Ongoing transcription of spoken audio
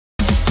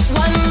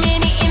1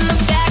 minute in the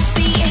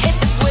backseat, hit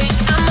the switch.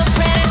 I'm a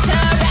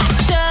predator,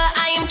 rapture,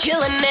 I am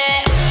killing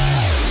it.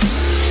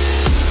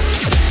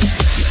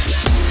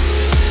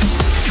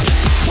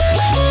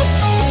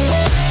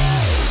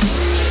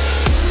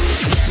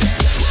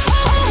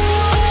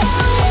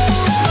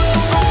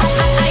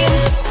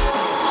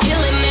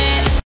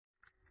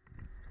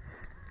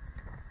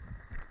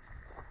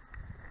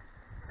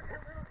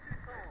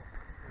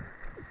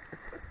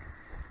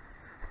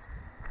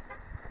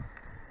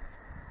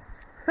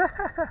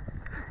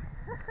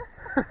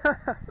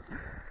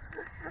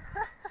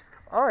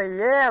 Oh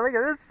yeah, look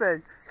at this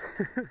thing.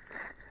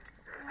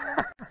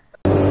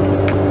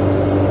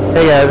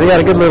 Hey guys, I got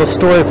a good little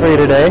story for you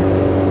today.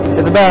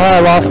 It's about how I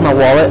lost my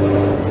wallet.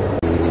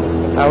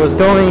 I was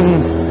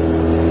doing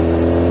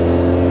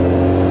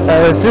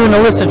a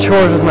list of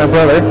chores with my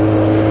brother.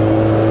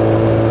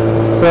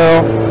 So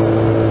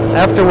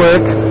after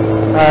work,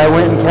 I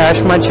went and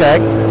cashed my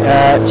check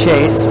at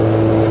Chase.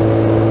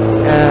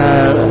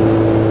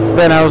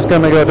 Then I was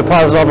going to go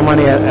deposit all the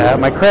money at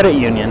my credit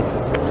union.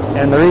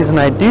 And the reason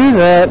I do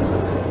that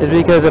is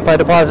because if I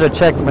deposit a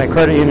check, my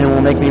credit union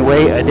will make me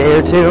wait a day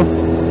or two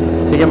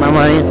to get my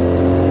money.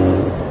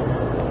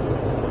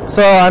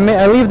 So I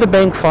leave the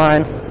bank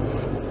fine,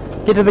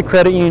 get to the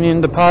credit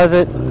union,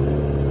 deposit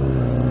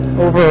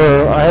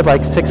over, I had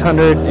like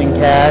 $600 in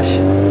cash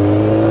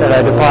that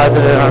I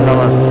deposited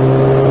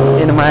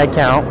into my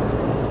account.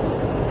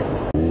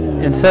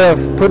 Instead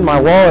of putting my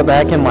wallet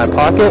back in my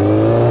pocket,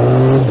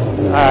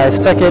 I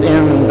stuck it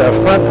in the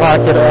front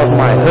pocket of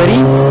my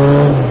hoodie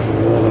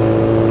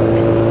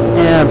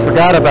and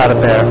forgot about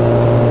it there.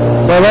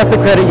 So I left the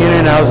credit union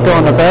and I was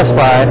going to Best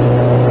Buy.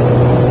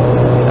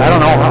 I don't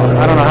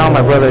know how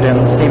my brother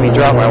didn't see me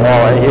drop my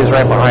wallet. He was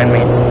right behind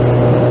me.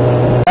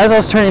 As I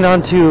was turning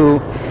onto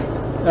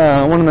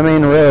one of the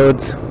main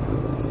roads,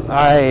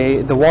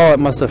 the wallet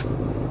must have,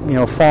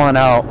 fallen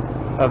out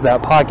of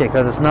that pocket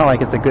because it's not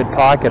like it's a good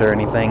pocket or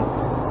anything.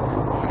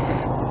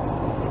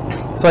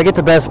 So I get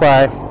to Best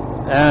Buy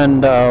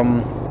and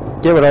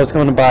get what I was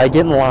going to buy,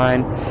 get in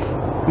line.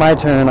 My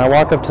turn. I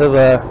walk up to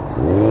the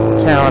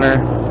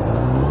counter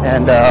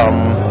and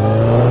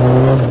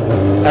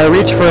I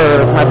reach for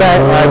my bag.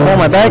 I pull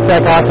my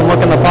backpack off and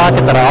look in the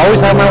pocket that I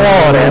always have my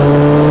wallet in,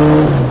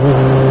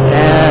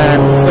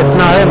 and it's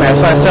not in there.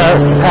 So I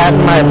start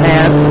patting my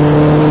pants,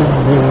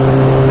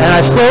 and I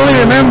slowly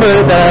remember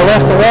that I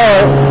left the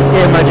wallet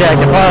in my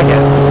jacket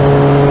pocket.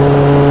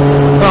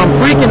 So I'm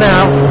freaking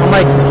out. I'm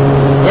like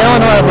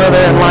yelling at my brother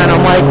in line.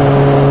 I'm like,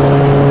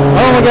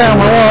 "Oh my God,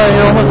 my wallet!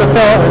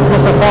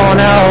 Must have fallen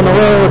out on the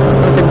road."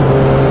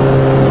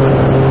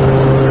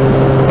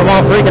 So I'm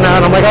all freaking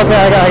out. I'm like, "Okay,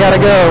 I gotta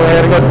go. I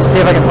gotta go see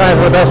if I can find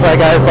some of the Best Buy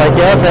guys." Like,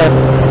 yeah, okay.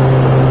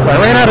 So I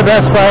ran out of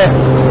Best Buy,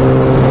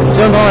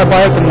 jumped on my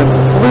bike, and then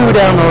flew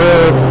down the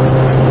road,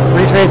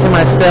 retracing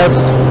my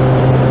steps.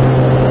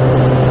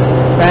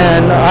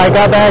 And I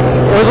got back.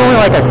 It was only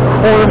like a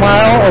quarter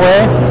mile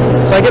away.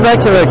 So I get back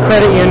to the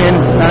credit union.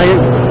 And I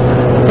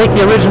take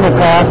the original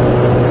path.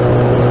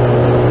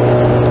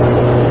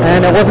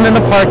 And it wasn't in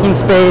the parking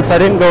space. I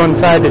didn't go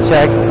inside to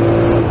check.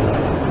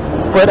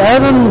 But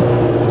as I'm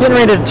getting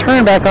ready to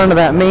turn back onto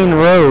that main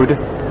road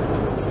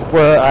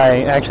where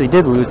I actually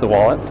did lose the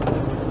wallet,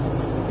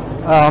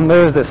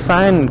 there was this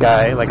sign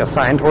guy, like a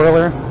sign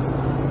twirler.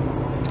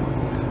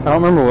 I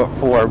don't remember what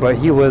for, but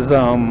he was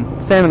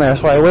standing there,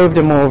 so I waved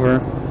him over.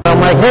 I'm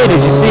like, "Hey,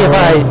 did you see if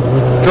I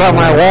dropped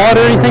my wallet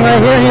or anything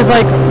right here?" And he's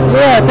like,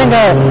 "Yeah, I think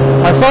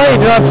I saw you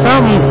drop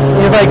something."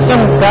 He's like,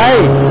 "Some guy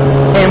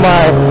came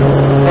by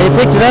and he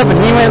picked it up and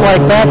he went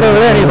like back over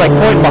there and he's like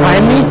pointing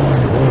behind me."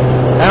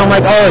 And I'm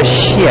like, "Oh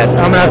shit,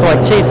 I'm gonna have to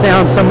like chase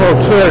down some little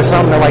kid or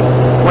something that like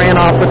ran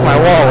off with my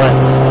wallet."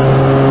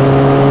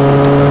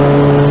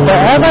 But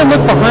as I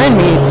look behind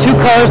me, 2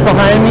 cars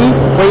behind me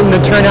waiting to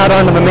turn out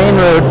onto the main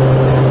road,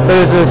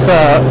 there's this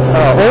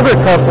older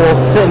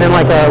couple sitting in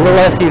like a little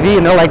SUV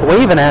and they're like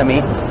waving at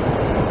me.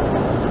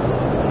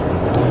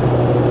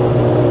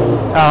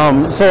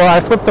 So I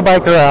flip the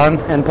bike around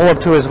and pull up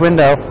to his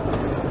window,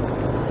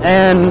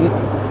 and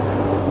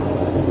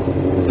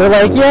they're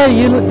like, "Yeah,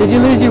 did you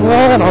lose your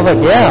wallet?" And I was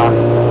like, "Yeah."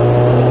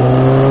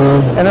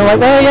 And they're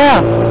like, "Oh yeah,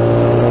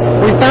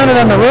 we found it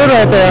on the road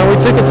right there and we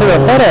took it to the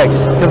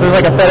FedEx," because there's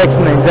like a FedEx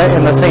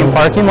in the same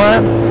parking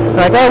lot.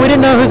 They're like, "Oh, we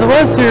didn't know whose it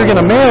was, so we were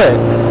gonna mail it."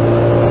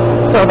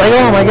 So I was like,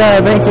 "Oh my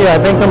God, thank you." I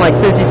thanked him like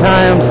 50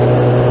 times.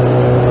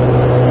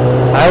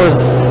 I was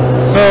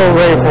so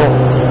grateful.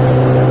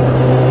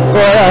 So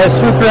I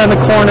swooped around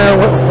the corner,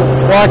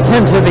 walked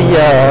into the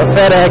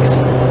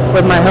FedEx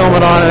with my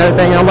helmet on and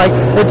everything. And I'm like,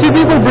 "Did 2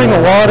 people bring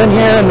a wallet in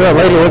here?" And the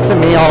lady looks at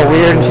me all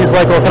weird and she's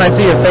like, "Well, can I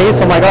see your face?"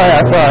 I'm like, "Oh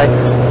yeah, sorry."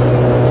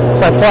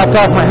 So I plopped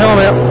off my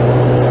helmet,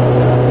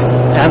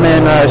 and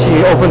then she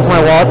opens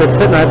my wallet that's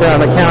sitting right there on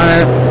the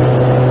counter,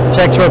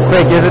 checks real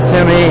quick, gives it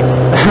to me.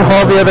 And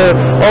all the other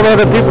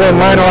people in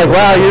line are like,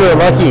 "Wow, you were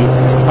lucky."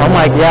 I'm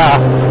like, "Yeah,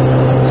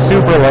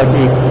 super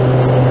lucky."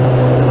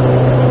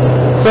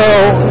 So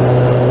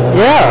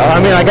yeah, I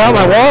mean, I got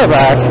my wallet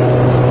back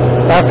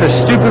after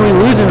stupidly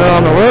losing it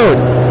on the road.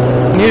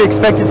 You'd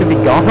expect it to be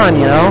gone,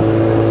 you know?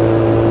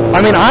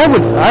 I mean, I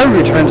would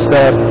return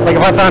stuff. Like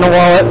if I found a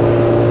wallet,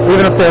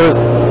 even if there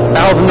was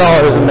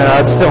 $1,000 in there,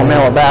 I'd still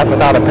mail it back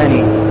without a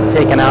penny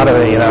taken out of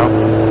it, you know?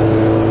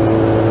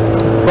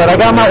 But I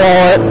got my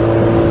wallet,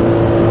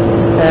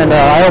 and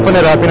I opened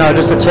it up, you know,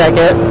 just to check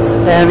it.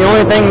 And the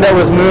only thing that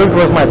was moved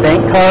was my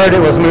bank card. It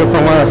was moved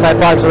from one of the side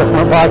pockets to the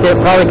front pocket,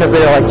 probably because they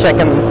were like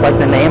checking like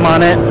the name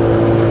on it.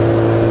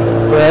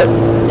 But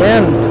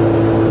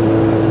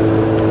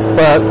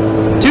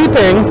two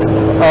things.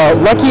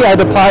 Lucky I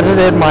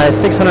deposited my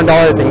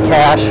 $600 in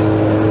cash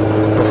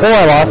before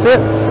I lost it,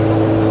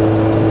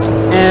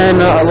 and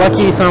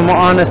lucky some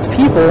honest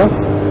people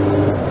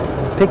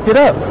picked it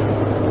up.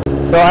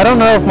 So I don't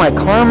know if my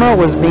karma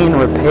was being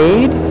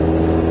repaid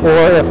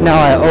or if now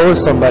I owe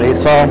somebody,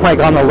 so I'm like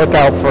on the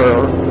lookout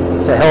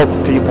to help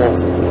people.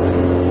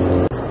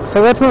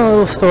 So that's my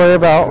little story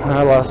about when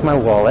I lost my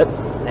wallet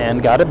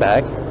and got it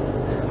back.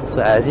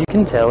 So as you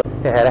can tell,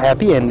 it had a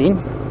happy ending.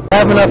 I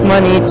have enough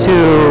money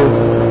to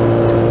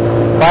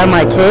buy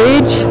my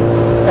cage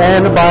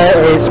and buy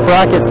a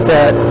sprocket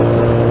set,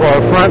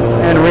 or front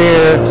and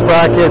rear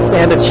sprockets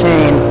and a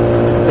chain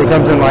that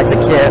comes in like the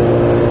kit.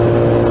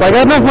 So I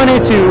got enough money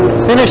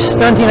to finish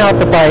stunting out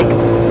the bike.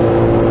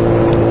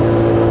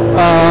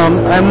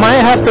 I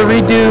might have to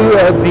redo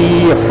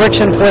the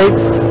friction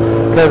plates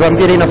because I'm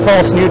getting a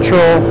false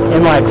neutral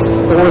in like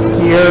 4th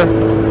gear,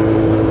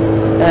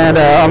 and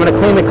I'm gonna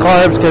clean the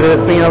carbs because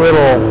it's being a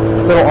little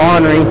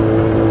ornery.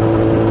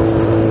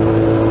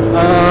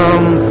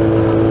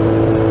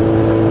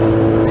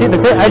 See,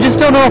 I just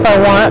don't know if I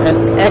want an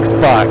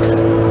Xbox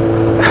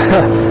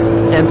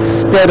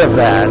instead of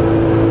that.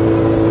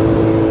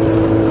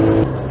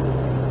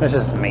 That's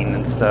just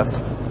maintenance stuff.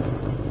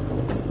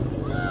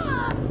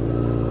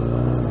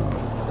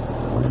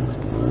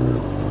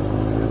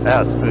 That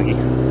was spooky.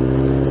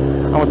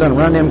 I was done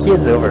run them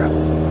kids over.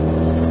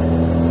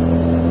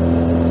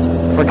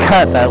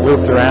 Forgot that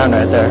looped around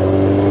right there.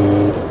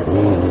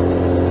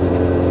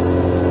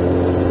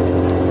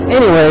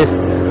 Anyways,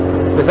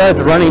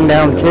 besides running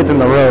down kids in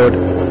the road,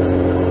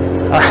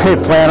 I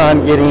plan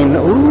on getting,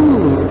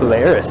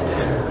 hilarious.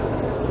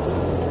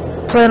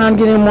 Plan on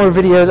getting more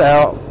videos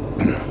out.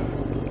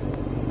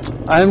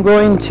 I'm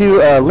going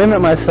to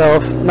limit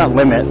myself, not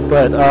limit,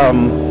 but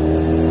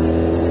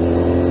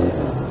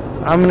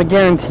I'm going to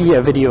guarantee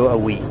a video a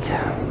week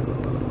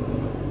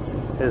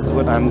is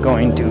what I'm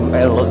going to do.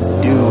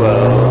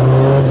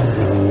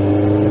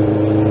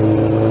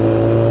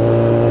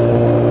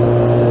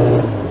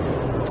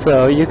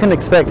 So you can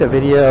expect a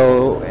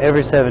video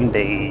every 7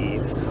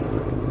 days.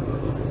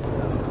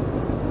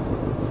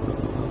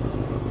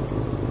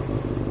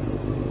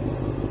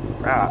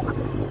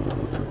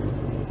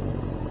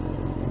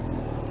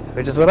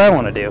 Which is what I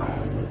want to do.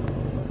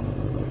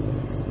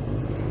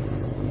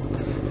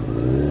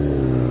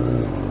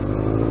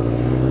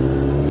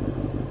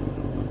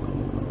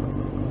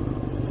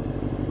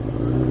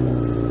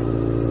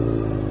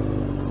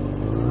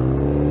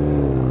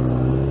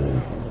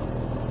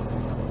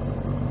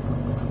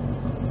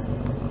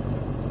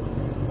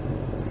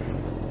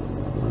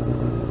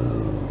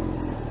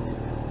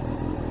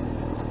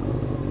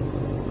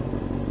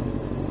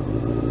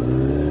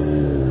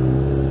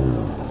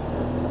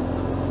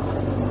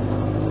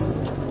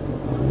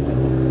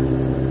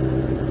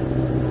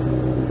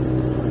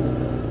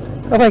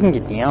 I hope I can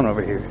get down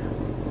over here.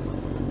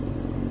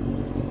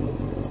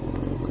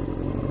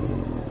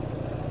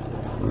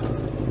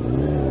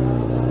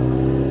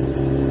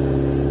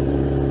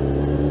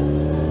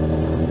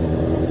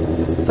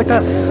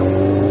 Success!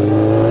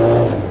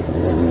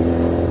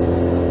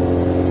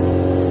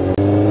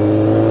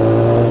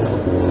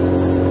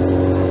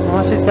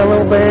 Oh, she's got a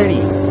little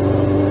birdie.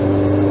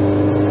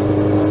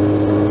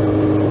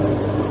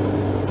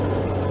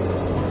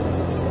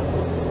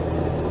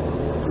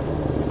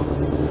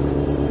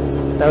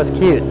 That was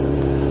cute.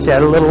 She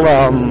had a little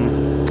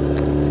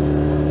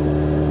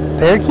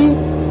parakeet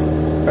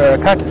or a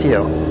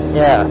cockatiel.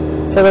 Yeah,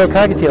 she had a little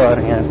cockatiel on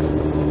her hand.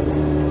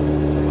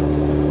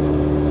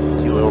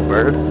 Cute little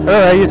bird.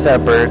 Oh, I used to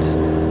have birds.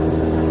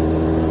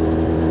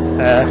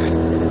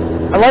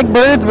 I like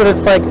birds, but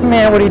it's like,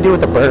 man, what do you do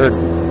with a bird?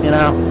 You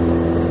know,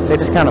 they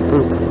just kind of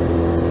poop,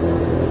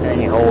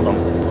 and you hold them.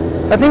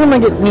 I think I'm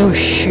gonna get new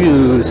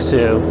shoes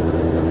too.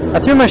 I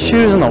threw my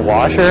shoes in the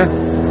washer,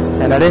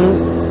 and I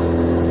didn't.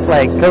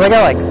 Like, cause I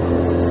got like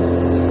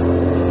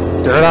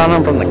dirt on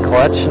them from the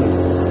clutch,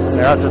 and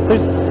they're all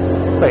just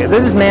they're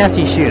just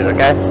nasty shoes,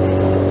 okay?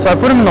 So I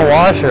put them in the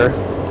washer,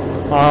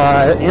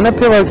 in a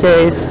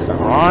pillowcase,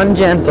 on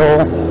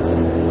gentle,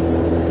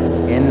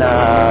 in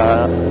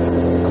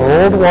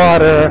cold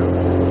water,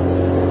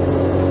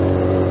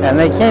 and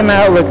they came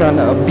out looking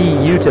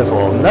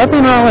beautiful.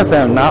 Nothing wrong with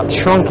them, not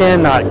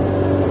shrunken, not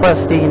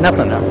crusty,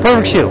 nothing.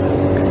 Perfect shoe,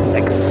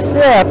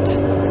 except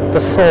the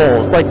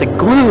soles, like the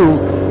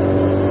glue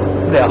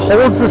that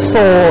holds the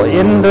sole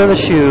into the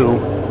shoe,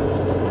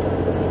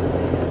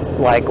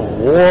 like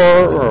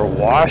wore or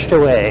washed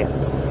away,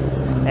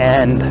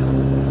 and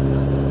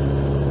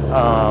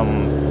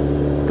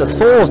the the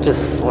soles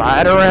just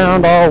slide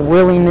around all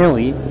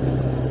willy-nilly,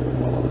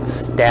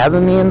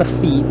 stabbing me in the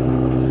feet.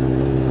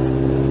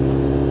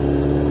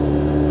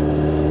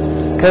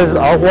 Because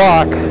I'll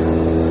walk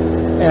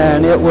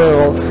and it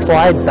will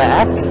slide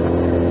back,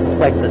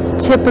 like the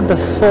tip of the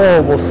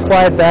sole will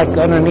slide back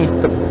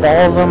underneath the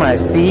balls of my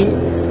feet,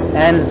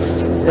 and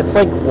it's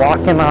like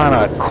walking on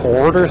a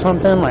cord or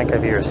something, like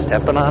if you're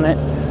stepping on it.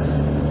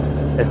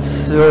 It's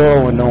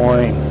so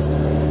annoying.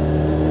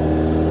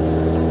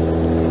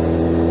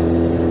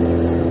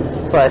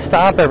 So I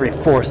stop every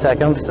 4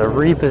 seconds to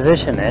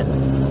reposition it.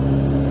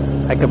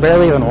 I could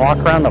barely even walk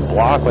around the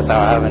block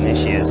without having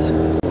issues.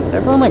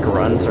 Everyone like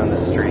runs on the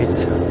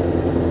streets.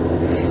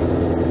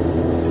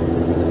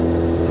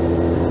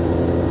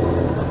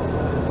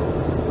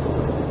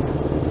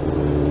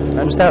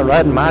 I'm just out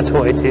riding my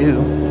toy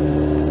too.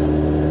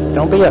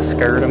 Don't be a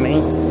skirt of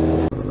me.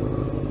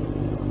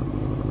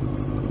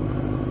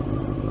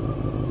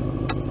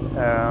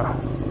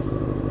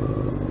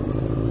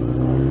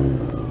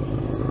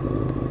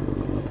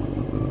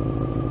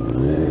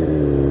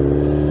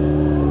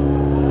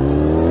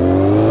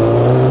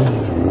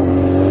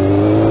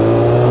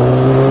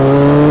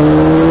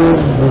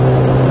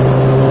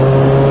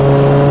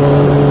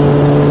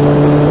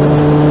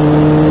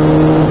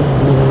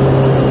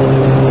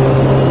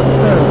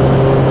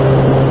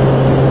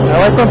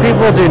 When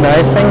people do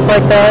nice things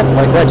like that,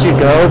 like let you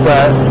go,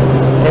 but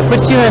it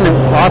puts you in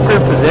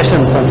awkward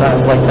positions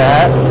sometimes like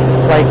that.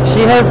 Like,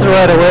 she has the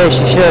right of way,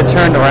 she should have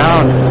turned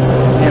around,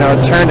 you know,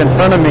 turned in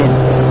front of me.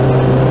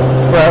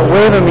 But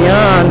waving me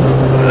on,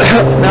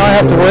 now I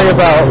have to worry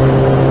about,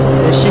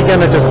 is she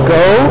gonna just go?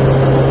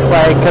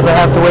 Like, because I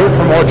have to wait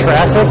for more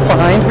traffic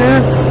behind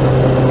her?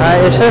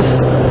 It's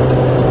just...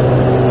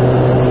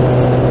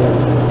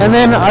 And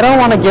then I don't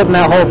want to get in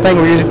that whole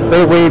thing where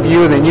they wave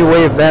you and then you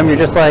wave them,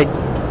 you're just like...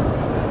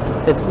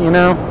 It's, you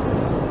know,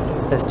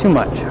 it's too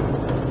much.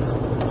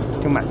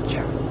 Too much.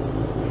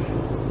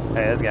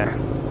 Hey, this guy.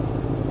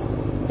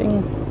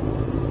 Ding.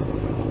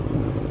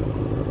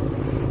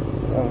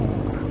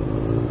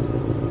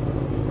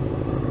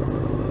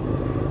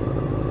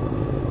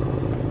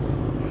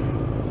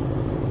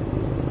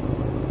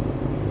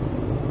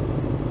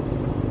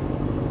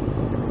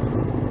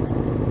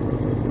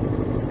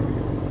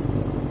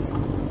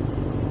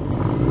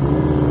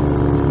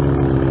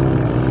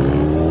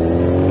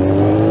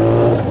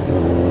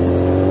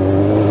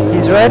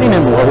 Riding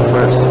in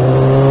loafers.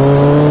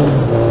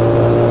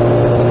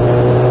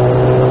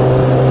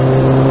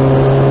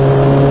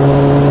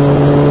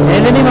 He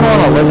didn't even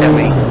want to look at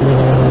me.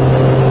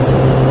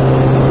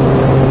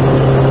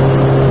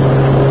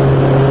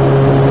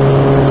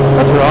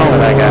 What's wrong with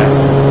that guy?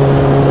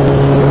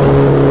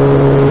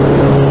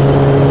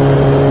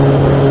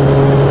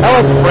 I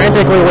like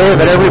frantically wave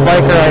at every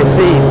biker I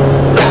see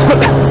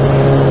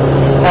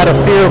out of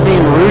fear of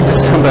being rude to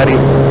somebody.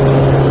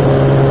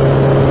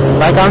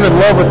 Like, I'm in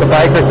love with the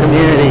biker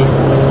community.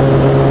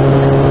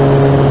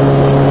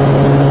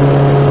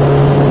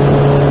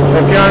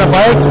 If you're on a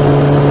bike,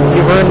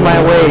 you've earned my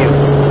wave.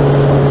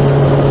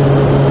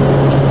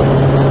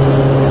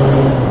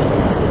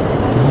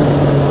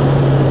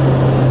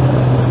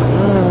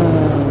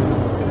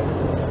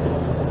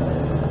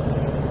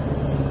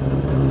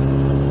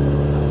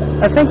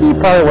 I think he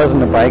probably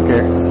wasn't a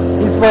biker.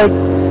 He's like,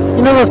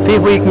 you know those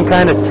people you can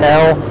kind of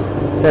tell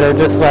that are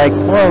just like,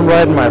 well, I'm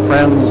riding my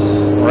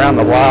friends around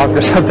the block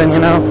or something, you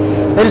know?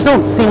 They just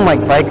don't seem like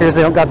bikers.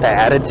 They don't got the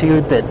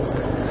attitude that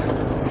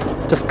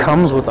just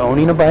comes with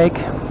owning a bike.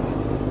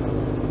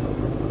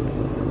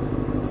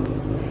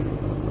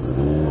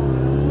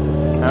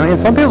 I mean,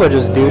 some people are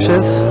just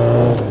douches.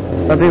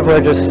 Some people are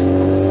just...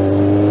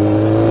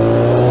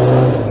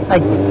 I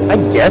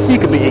guess you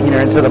could be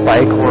ignorant to the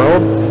bike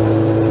world.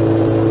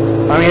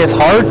 I mean, it's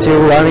hard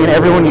to. I mean,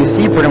 everyone you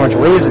see pretty much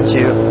waves at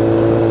you.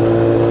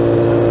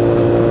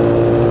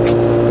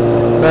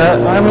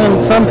 But, I mean,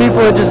 some people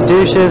are just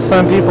douches,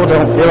 some people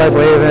don't feel like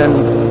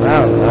waving,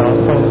 I don't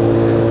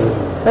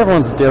know,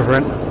 everyone's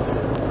different.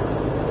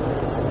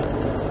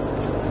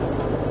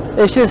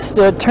 It's just,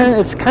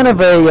 it's kind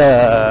of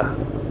a,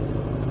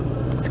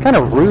 it's kind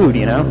of rude,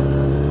 you know?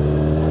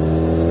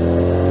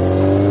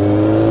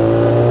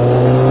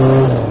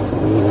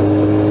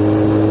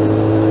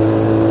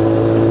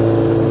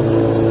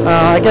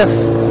 I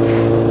guess,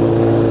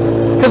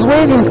 because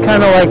waving's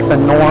kind of like the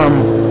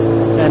norm,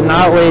 and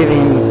not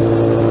waving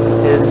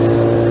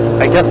is,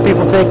 I guess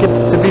people take it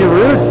to be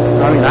rude.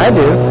 I mean, I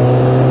do.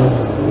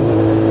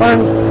 Or,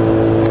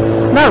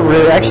 not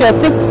rude. Actually, I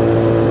think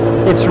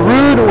it's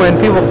rude when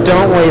people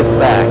don't wave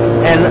back.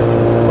 And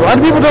a lot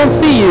of people don't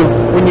see you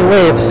when you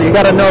wave, so you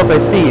gotta know if they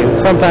see you.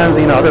 Sometimes,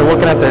 you know, they're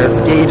looking at their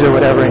gauge or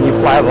whatever, and you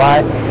fly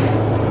by.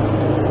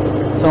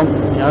 So,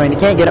 you know, I mean, you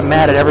can't get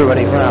mad at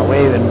everybody for not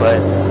waving,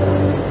 but...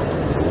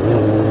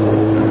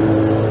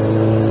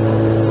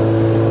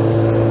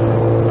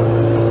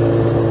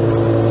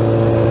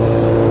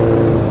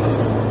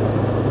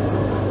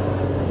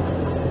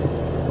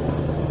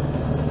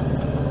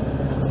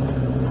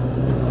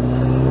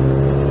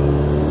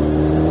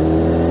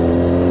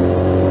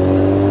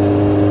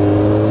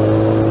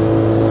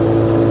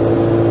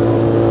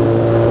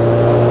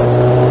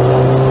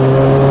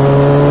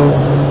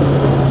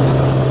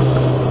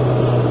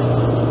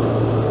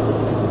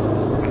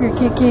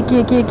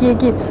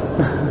 Get.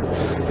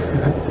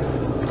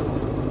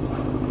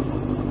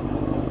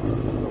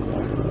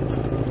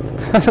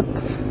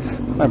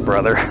 My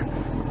brother.